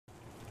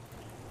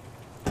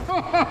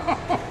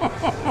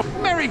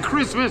Merry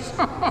Christmas!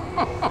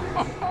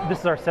 This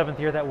is our 7th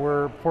year that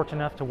we're fortunate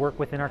enough to work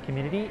within our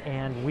community,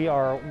 and we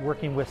are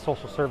working with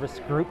social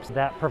service groups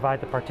that provide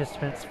the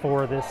participants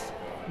for this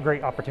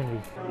great opportunity.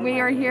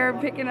 We are here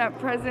picking up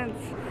presents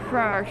for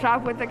our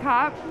Shop with the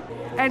Cop.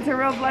 It's a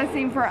real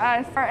blessing for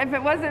us. If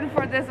it wasn't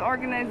for this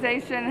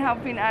organization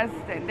helping us,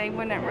 they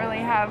wouldn't really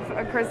have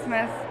a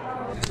Christmas.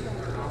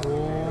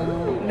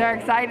 They're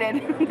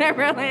excited. They're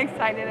really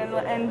excited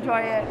and enjoy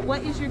it.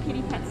 What is your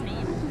kitty pet's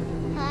name?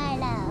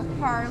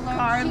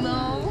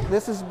 Carlo.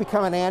 This has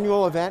become an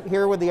annual event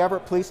here with the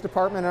Everett Police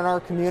Department in our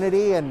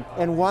community,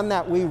 and one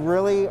that we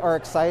really are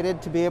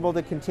excited to be able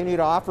to continue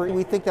to offer.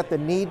 We think that the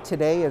need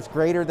today is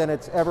greater than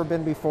it's ever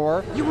been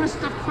before. You want a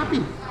stuffed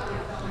puppy?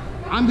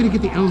 I'm gonna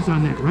get the elves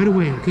on that right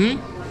away, okay?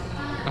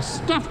 A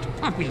stuffed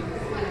puppy.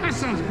 That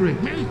sounds great.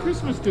 Merry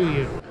Christmas to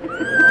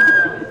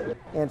you.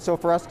 And so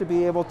for us to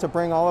be able to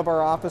bring all of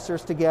our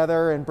officers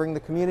together and bring the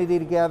community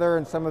together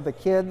and some of the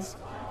kids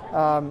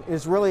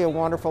is really a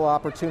wonderful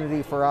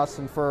opportunity for us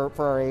and for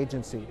our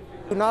agency.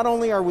 Not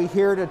only are we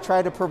here to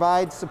try to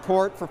provide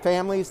support for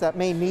families that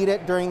may need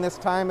it during this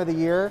time of the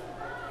year,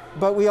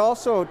 but we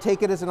also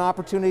take it as an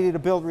opportunity to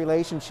build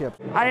relationships.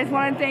 I just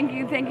want to thank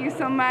you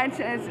so much.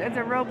 It's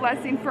a real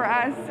blessing for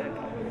us.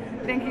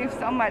 Thank you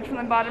so much from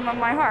the bottom of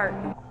my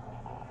heart.